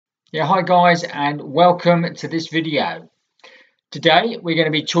Yeah, hi guys, and welcome to this video. Today we're going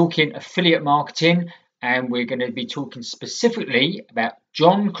to be talking affiliate marketing, and we're going to be talking specifically about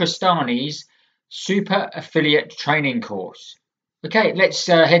John Crestani's super affiliate training course. Okay, let's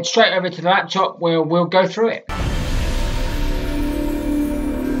head straight over to the laptop where we'll go through it.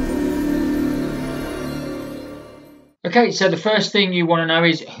 Okay, so the first thing you want to know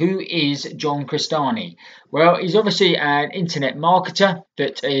is, who is John Crestani? Well, he's obviously an internet marketer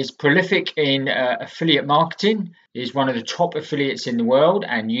that is prolific in affiliate marketing. He's one of the top affiliates in the world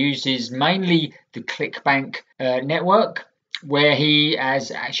and uses mainly the ClickBank network, where he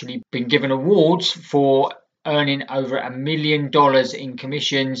has actually been given awards for earning over $1 million in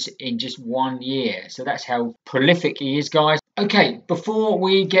commissions in just 1 year. So that's how prolific he is, guys. Okay, before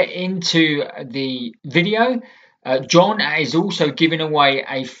we get into the video, John is also giving away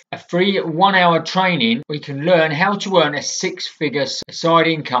a free 1 hour training where you can learn how to earn a 6-figure side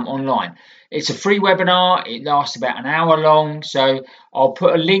income online. It's a free webinar. It lasts about an hour long. So I'll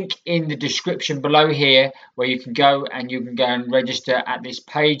put a link in the description below here where you can go and register at this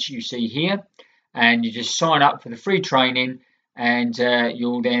page you see here. And you just sign up for the free training, and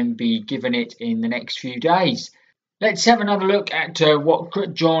you'll then be given it in the next few days. Let's have another look at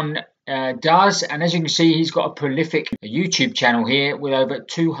what John does, and as you can see, he's got a prolific YouTube channel here with over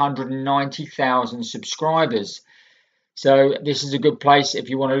 290,000 subscribers. So this is a good place if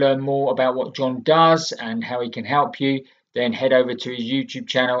you want to learn more about what John does and how he can help you. Then head over to his YouTube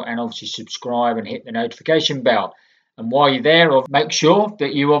channel and obviously subscribe and hit the notification bell. And while you're there, make sure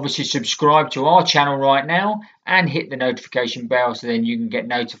that you obviously subscribe to our channel right now and hit the notification bell, so then you can get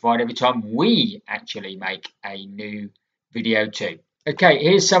notified every time we actually make a new video too. Okay,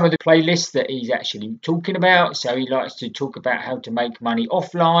 here's some of the playlists that he's actually talking about. So he likes to talk about how to make money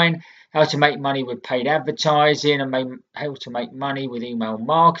offline, how to make money with paid advertising, and how to make money with email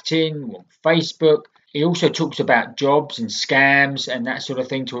marketing on Facebook. He also talks about jobs and scams and that sort of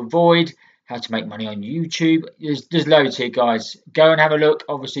thing to avoid, how to make money on YouTube. There's loads here, guys. Go and have a look.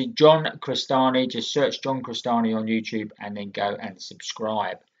 Obviously, John Crestani, just search John Crestani on YouTube and then go and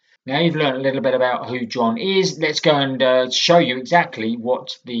subscribe. Now you've learned a little bit about who John is. Let's go and show you exactly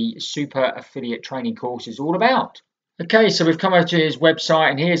what the Super Affiliate Training course is all about. Okay, so we've come over to his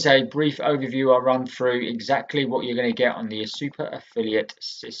website, and here's a brief overview. I'll run through exactly what you're going to get on the Super Affiliate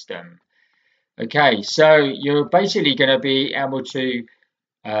system. Okay, so you're basically going to be able to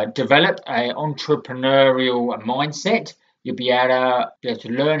develop an entrepreneurial mindset. You'll be able to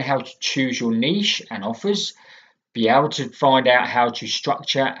learn how to choose your niche and offers, be able to find out how to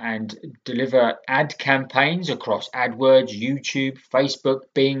structure and deliver ad campaigns across AdWords, YouTube, Facebook,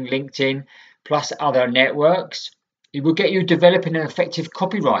 Bing, LinkedIn, plus other networks. It will get you developing an effective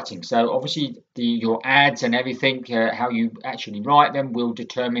copywriting. So obviously your ads and everything, how you actually write them, will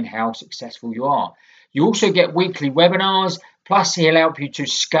determine how successful you are. You also get weekly webinars, plus he'll help you to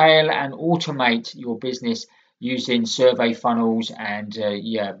scale and automate your business using survey funnels and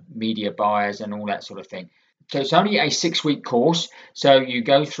media buyers and all that sort of thing. So it's only a 6-week course. So you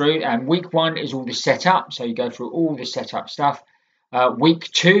go through, and week 1 is all the setup. So you go through all the setup stuff. Week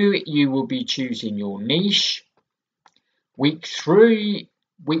 2, you will be choosing your niche. Week 3,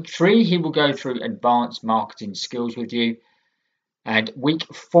 he will go through advanced marketing skills with you. And week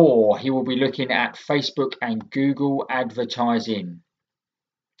 4, he will be looking at Facebook and Google advertising.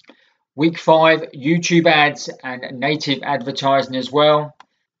 Week 5, YouTube ads and native advertising as well.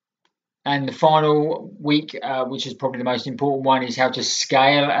 And the final week, which is probably the most important one, is how to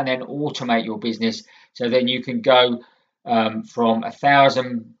scale and then automate your business. So then you can go from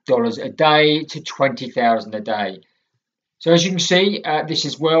 $1,000 a day to $20,000 a day. So as you can see, this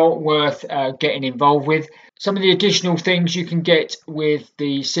is well worth getting involved with. Some of the additional things you can get with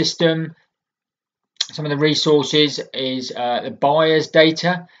the system, some of the resources is the buyer's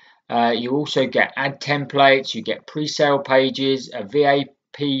data. You also get ad templates, you get pre-sale pages, VIP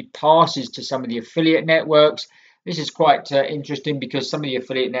passes to some of the affiliate networks. This is quite interesting because some of the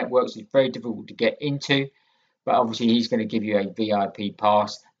affiliate networks is very difficult to get into, but obviously he's going to give you a VIP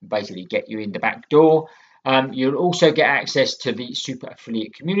pass and basically get you in the back door. You'll also get access to the super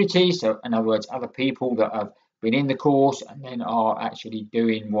affiliate community. So in other words, other people that have been in the course and then are actually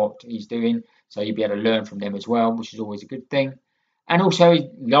doing what he's doing. So you'll be able to learn from them as well, which is always a good thing. And also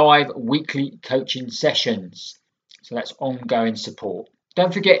live weekly coaching sessions. So that's ongoing support.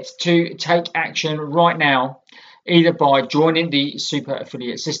 Don't forget to take action right now, either by joining the super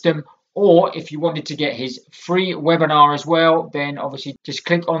affiliate system, or if you wanted to get his free webinar as well, then obviously just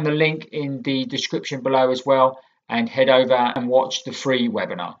click on the link in the description below as well and head over and watch the free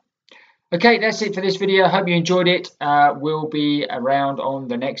webinar. Okay, that's it for this video. I hope you enjoyed it. We'll be around on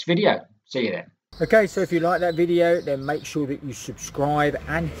the next video. See you then. Okay, so if you like that video, then make sure that you subscribe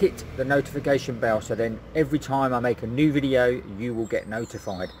and hit the notification bell, so then every time I make a new video you will get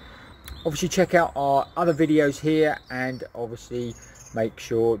notified. Obviously check out our other videos here, and obviously make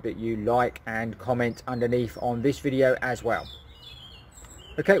sure that you like and comment underneath on this video as well.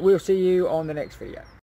 Okay, we'll see you on the next video.